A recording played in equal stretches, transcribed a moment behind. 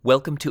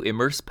Welcome to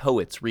Immerse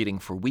Poets reading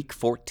for week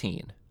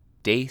 14,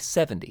 day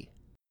 70.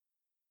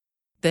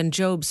 Then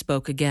Job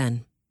spoke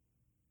again.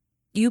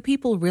 You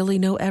people really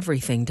know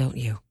everything, don't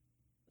you?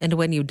 And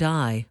when you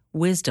die,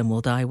 wisdom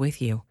will die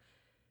with you.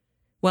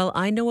 Well,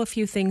 I know a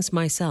few things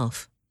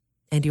myself,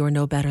 and you're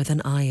no better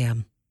than I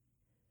am.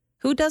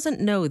 Who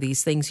doesn't know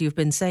these things you've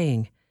been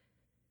saying?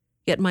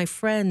 Yet my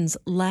friends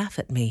laugh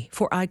at me,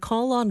 for I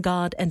call on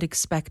God and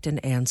expect an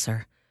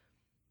answer.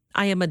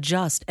 I am a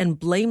just and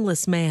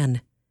blameless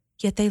man,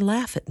 yet they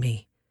laugh at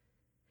me.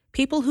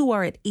 People who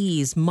are at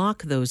ease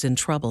mock those in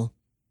trouble.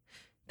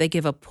 They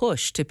give a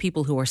push to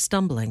people who are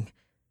stumbling.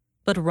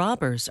 But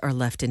robbers are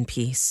left in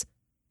peace,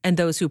 and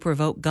those who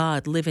provoke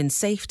God live in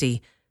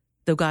safety,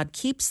 though God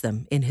keeps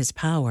them in his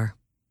power.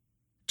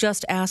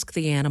 Just ask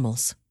the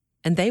animals,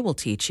 and they will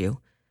teach you.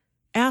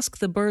 Ask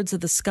the birds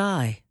of the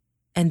sky,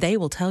 and they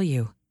will tell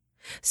you.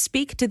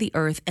 Speak to the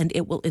earth, and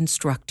it will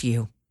instruct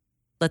you.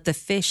 Let the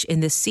fish in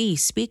the sea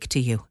speak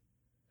to you.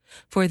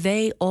 For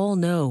they all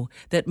know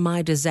that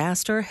my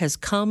disaster has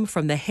come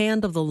from the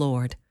hand of the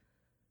Lord.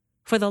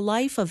 For the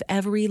life of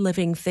every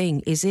living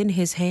thing is in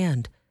his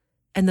hand,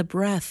 and the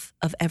breath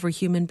of every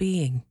human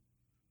being.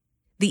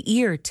 The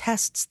ear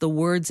tests the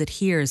words it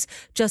hears,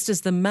 just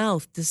as the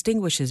mouth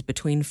distinguishes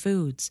between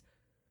foods.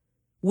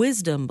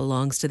 Wisdom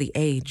belongs to the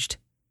aged,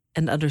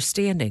 and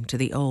understanding to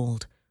the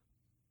old.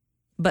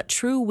 But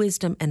true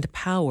wisdom and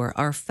power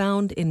are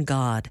found in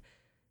God.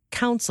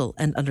 Counsel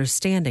and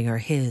understanding are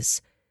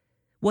his.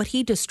 What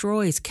he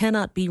destroys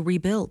cannot be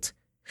rebuilt.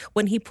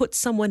 When he puts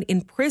someone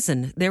in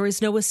prison, there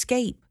is no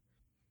escape.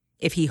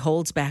 If he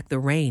holds back the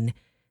rain,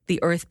 the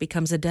earth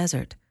becomes a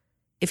desert.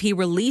 If he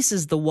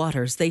releases the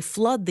waters, they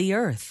flood the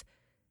earth.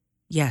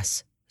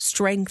 Yes,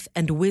 strength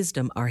and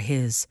wisdom are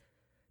his.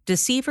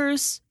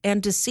 Deceivers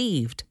and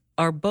deceived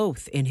are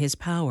both in his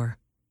power.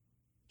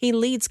 He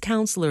leads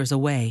counselors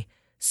away,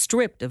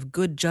 stripped of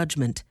good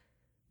judgment.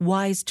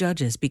 Wise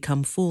judges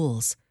become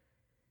fools.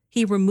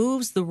 He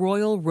removes the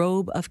royal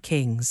robe of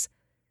kings.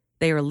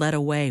 They are led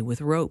away with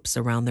ropes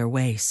around their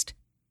waist.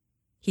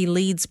 He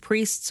leads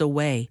priests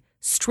away,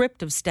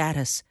 stripped of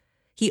status.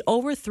 He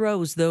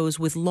overthrows those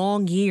with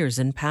long years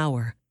in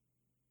power.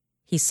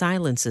 He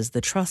silences the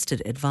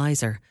trusted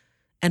advisor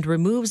and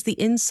removes the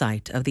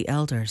insight of the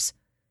elders.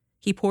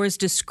 He pours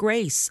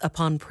disgrace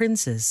upon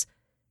princes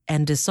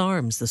and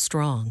disarms the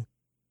strong.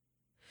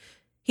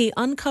 He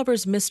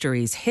uncovers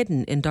mysteries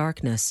hidden in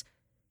darkness.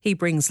 He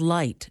brings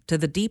light to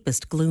the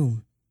deepest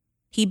gloom.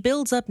 He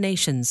builds up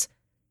nations,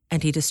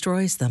 and he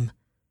destroys them.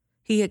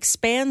 He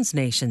expands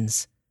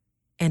nations,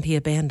 and he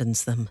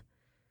abandons them.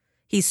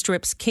 He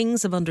strips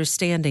kings of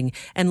understanding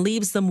and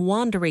leaves them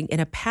wandering in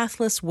a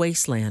pathless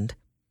wasteland.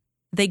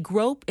 They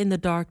grope in the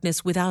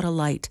darkness without a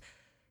light.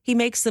 He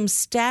makes them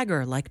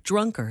stagger like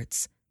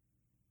drunkards.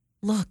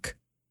 Look,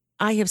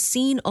 I have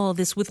seen all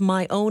this with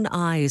my own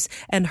eyes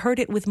and heard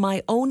it with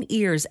my own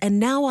ears, and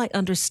now I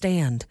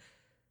understand.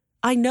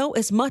 I know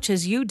as much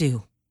as you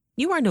do.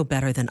 You are no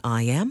better than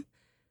I am.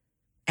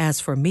 As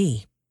for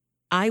me,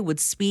 I would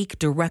speak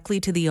directly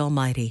to the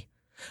Almighty.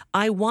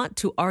 I want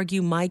to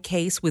argue my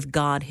case with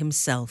God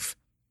himself.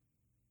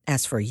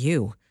 As for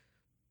you,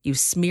 you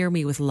smear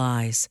me with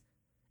lies.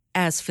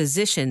 As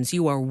physicians,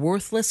 you are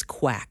worthless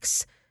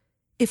quacks.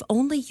 If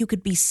only you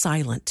could be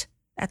silent.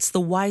 That's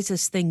the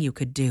wisest thing you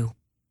could do.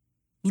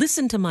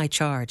 Listen to my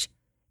charge.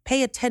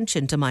 Pay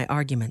attention to my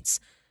arguments.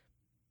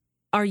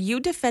 Are you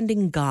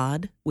defending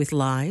God with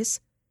lies?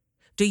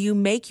 Do you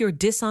make your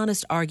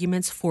dishonest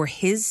arguments for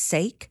his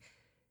sake?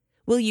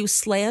 Will you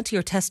slant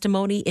your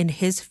testimony in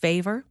his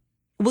favor?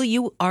 Will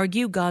you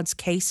argue God's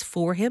case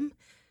for him?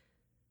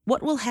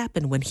 What will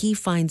happen when he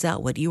finds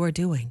out what you are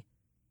doing?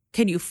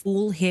 Can you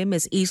fool him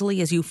as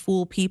easily as you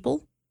fool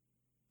people?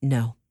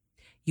 No,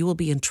 you will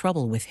be in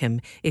trouble with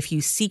him if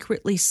you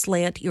secretly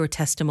slant your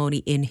testimony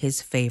in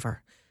his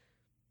favor.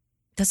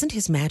 Doesn't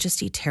his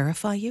majesty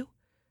terrify you?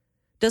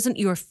 Doesn't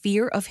your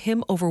fear of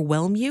him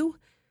overwhelm you?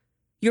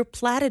 Your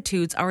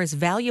platitudes are as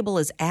valuable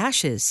as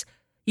ashes.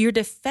 Your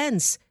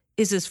defense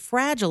is as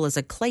fragile as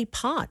a clay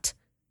pot.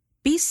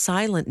 Be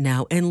silent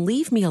now and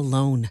leave me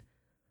alone.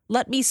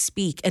 Let me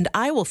speak, and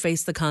I will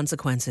face the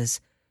consequences.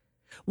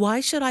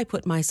 Why should I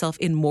put myself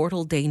in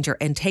mortal danger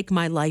and take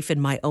my life in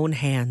my own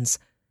hands?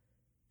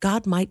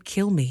 God might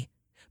kill me,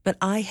 but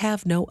I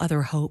have no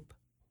other hope.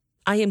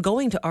 I am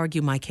going to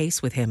argue my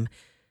case with him.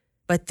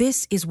 But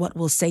this is what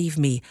will save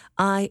me.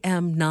 I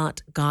am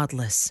not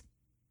godless.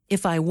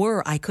 If I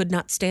were, I could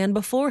not stand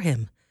before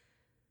him.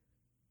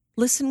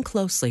 Listen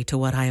closely to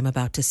what I am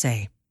about to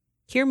say.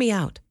 Hear me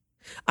out.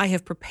 I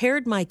have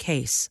prepared my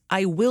case.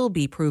 I will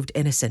be proved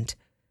innocent.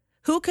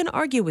 Who can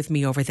argue with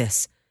me over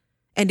this?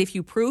 And if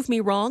you prove me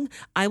wrong,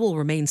 I will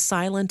remain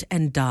silent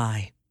and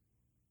die.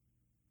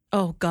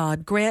 Oh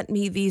God, grant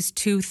me these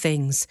two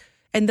things,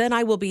 and then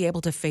I will be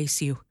able to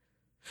face you.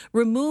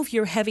 Remove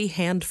your heavy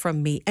hand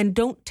from me, and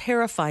don't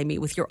terrify me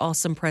with your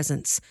awesome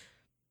presence.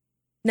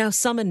 Now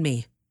summon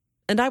me,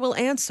 and I will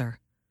answer.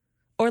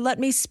 Or let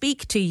me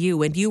speak to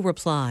you, and you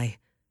reply.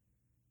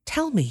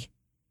 Tell me,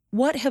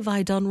 what have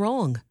I done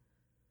wrong?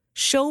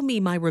 Show me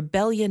my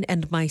rebellion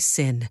and my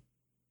sin.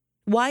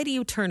 Why do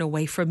you turn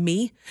away from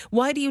me?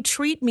 Why do you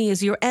treat me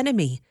as your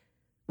enemy?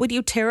 Would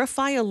you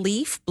terrify a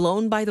leaf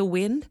blown by the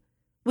wind?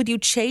 Would you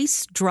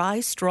chase dry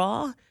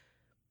straw?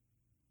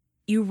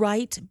 You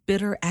write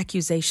bitter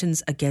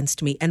accusations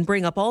against me and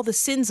bring up all the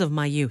sins of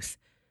my youth.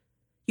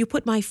 You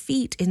put my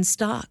feet in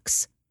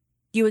stocks.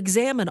 You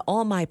examine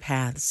all my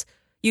paths.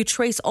 You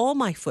trace all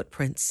my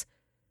footprints.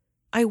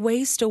 I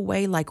waste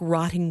away like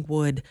rotting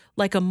wood,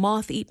 like a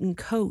moth-eaten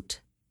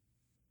coat.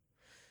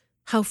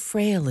 How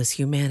frail is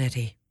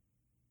humanity!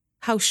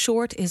 How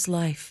short is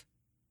life!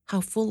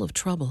 How full of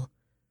trouble!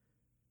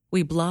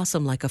 We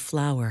blossom like a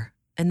flower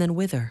and then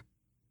wither.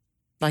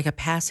 Like a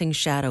passing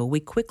shadow, we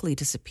quickly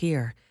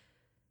disappear.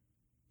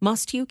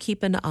 Must you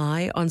keep an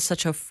eye on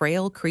such a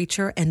frail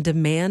creature and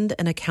demand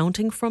an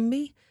accounting from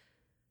me?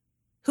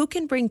 Who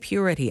can bring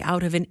purity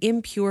out of an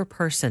impure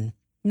person?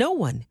 No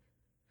one.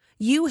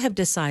 You have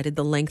decided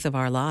the length of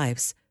our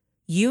lives.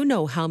 You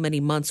know how many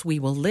months we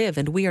will live,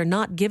 and we are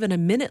not given a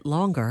minute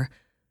longer.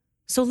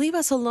 So leave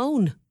us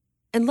alone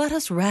and let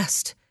us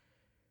rest.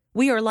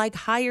 We are like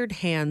hired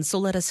hands, so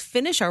let us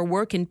finish our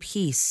work in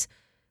peace.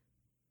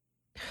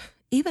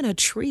 Even a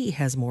tree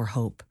has more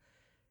hope.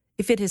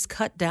 If it is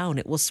cut down,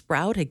 it will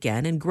sprout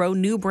again and grow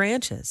new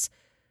branches.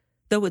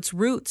 Though its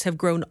roots have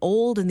grown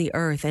old in the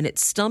earth and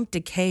its stump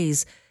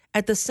decays,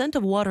 at the scent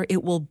of water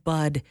it will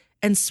bud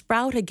and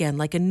sprout again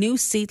like a new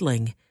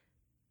seedling.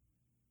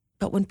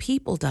 But when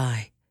people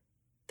die,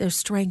 their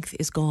strength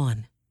is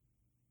gone.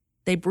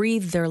 They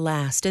breathe their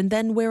last, and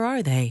then where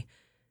are they?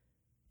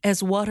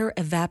 As water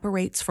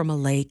evaporates from a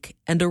lake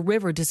and a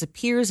river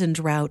disappears in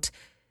drought,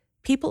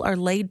 people are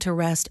laid to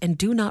rest and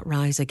do not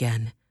rise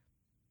again.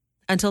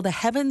 Until the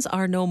heavens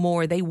are no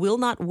more, they will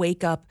not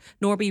wake up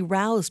nor be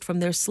roused from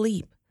their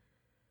sleep.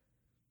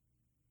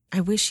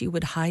 I wish you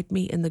would hide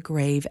me in the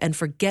grave and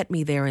forget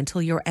me there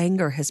until your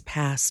anger has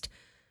passed.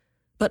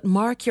 But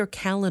mark your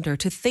calendar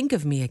to think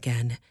of me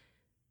again.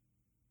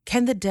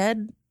 Can the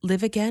dead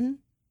live again?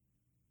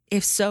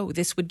 If so,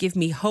 this would give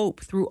me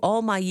hope through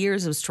all my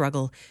years of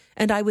struggle,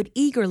 and I would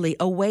eagerly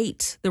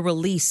await the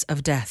release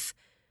of death.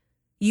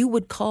 You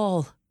would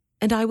call,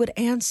 and I would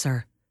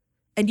answer,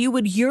 and you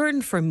would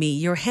yearn for me,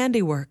 your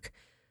handiwork.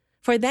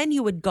 For then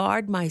you would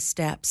guard my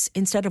steps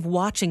instead of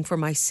watching for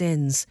my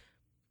sins.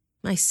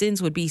 My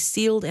sins would be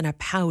sealed in a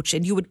pouch,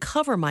 and you would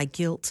cover my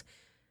guilt.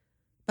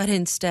 But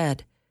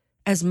instead,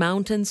 as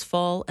mountains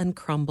fall and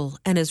crumble,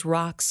 and as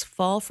rocks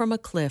fall from a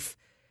cliff,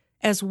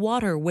 as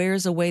water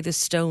wears away the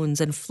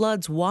stones and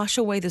floods wash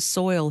away the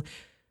soil,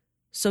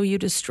 so you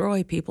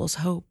destroy people's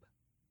hope.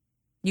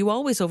 You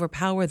always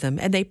overpower them,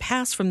 and they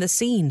pass from the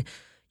scene.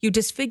 You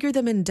disfigure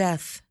them in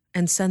death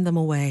and send them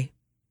away.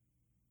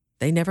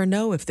 They never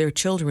know if their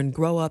children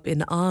grow up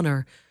in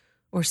honor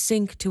or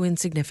sink to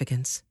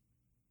insignificance.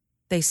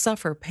 They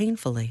suffer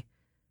painfully.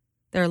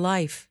 Their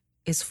life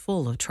is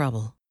full of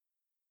trouble.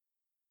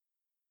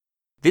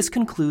 This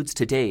concludes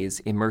today's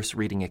Immerse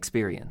Reading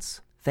Experience.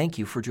 Thank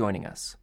you for joining us.